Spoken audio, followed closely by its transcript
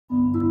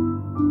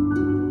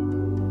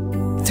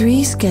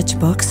3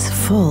 sketchbooks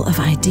full of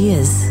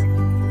ideas,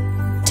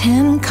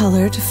 10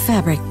 colored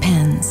fabric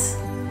pens,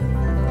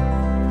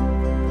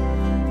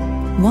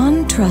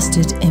 1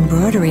 trusted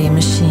embroidery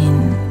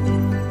machine,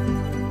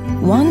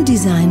 1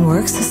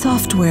 DesignWorks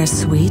software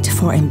suite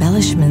for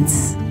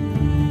embellishments,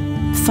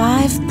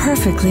 5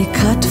 perfectly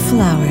cut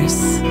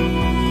flowers,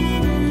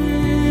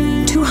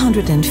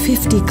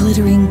 250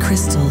 glittering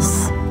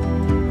crystals,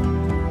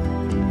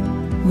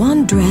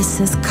 1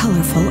 dress as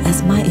colorful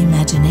as my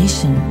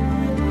imagination.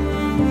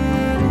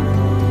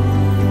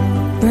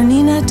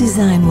 BERNINA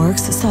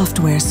DesignWorks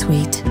software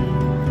suite.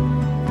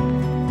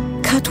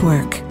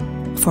 Cutwork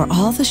for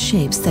all the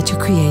shapes that your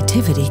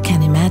creativity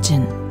can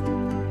imagine.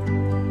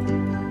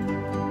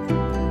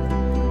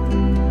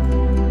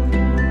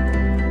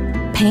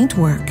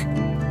 Paintwork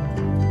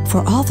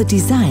for all the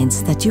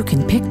designs that you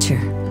can picture.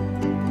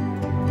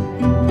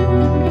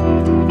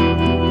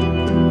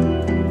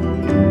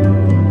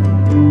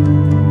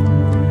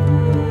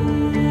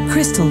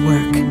 Crystal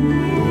work.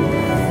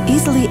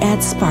 Easily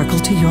add sparkle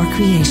to your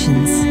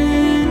creations.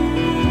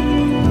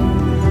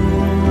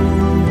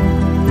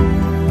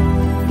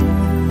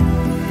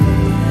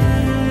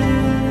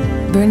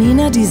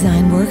 BERNINA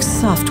DesignWorks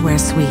software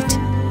suite.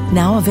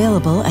 Now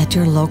available at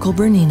your local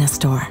BERNINA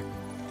store.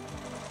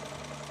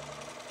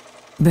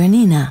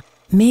 BERNINA,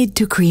 made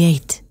to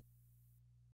create.